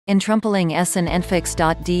Entrümpelung Essen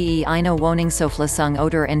entfix.de Eine Wohnungsauflösung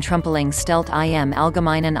oder Entrümpelung stellt im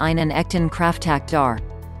Allgemeinen einen echten Kraftakt dar.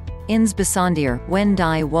 Insbesondere, wenn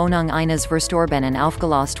die Wohnung eines Verstorbenen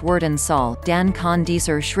aufgelöst werden soll, dann kann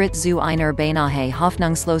dieser Schritt zu einer beinahe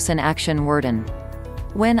hoffnungslosen Aktion werden.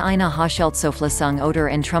 Wenn eine Haushaltsauflösung oder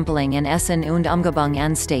Entrümpelung in Essen und Umgebung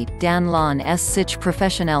ansteht, dann lohnt es sich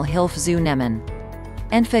professionelle Hilfe zu nehmen.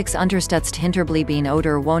 Entfix unterstützt Hinterblieben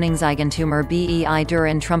oder Wohnungseigentümer bei der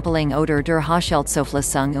Entrümpelung oder der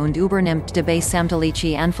Haushaltsauflösung und übernimmt die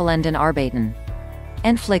gesamtliche anfallenden Arbeiten.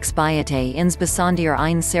 Entflix bietet insbesondere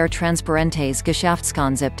ein sehr transparentes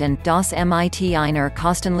Geschäftskonzept an, das mit einer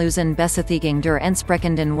kostenlosen Besichtigung der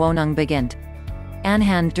entsprechenden Wohnung beginnt.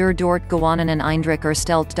 Anhand der dort gewonnenen Eindrücke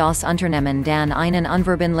stellt das Unternehmen dann einen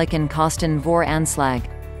unverbindlichen Kostenvoranschlag.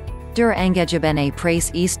 Der angegebene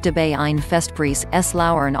Preis ist dabei ein Festpreis, es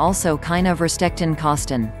lauern also keine versteckten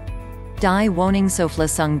Kosten. Die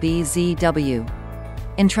Wohnungsauflösung bzw.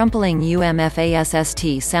 Entrümpelung umfasst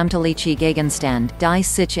sämtliche Gegenstand, die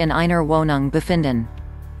sich in einer Wohnung befinden.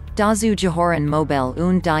 Dazu gehören Mobil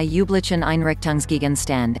und die üblichen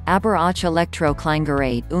Einrichtungsgegenstände, aber auch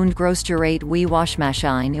Elektro-Kleingerät und Großgerät wie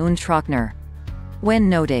Waschmaschine und Trockner. Wenn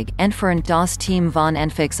nötig, entfernt das Team von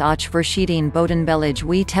Entfix auch verschiedene Bodenbeläge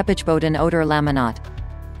wie Teppichboden oder Laminat.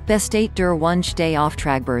 Besteht der Wunsch des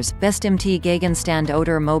Auftragbers, bestimmte Gegenstand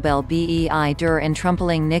oder Mobil bei der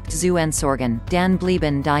Entrümpelung nicht zu entsorgen, dann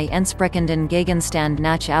bleiben die entsprechenden Gegenstand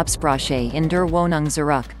nach Absprache in der Wohnung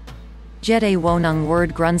zurück. Jede Wohnung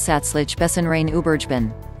wird grundsätzlich bessenrein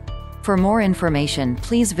übergeben. For more information,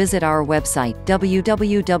 please visit our website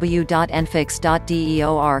www.entfix.de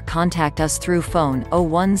or contact us through phone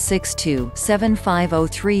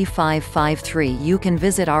 0162-7503-553. You can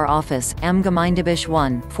visit our office, am Gemeindebusch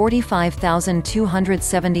 1,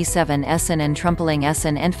 45277 Essen Entrümpelung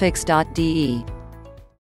Essen entfix.de.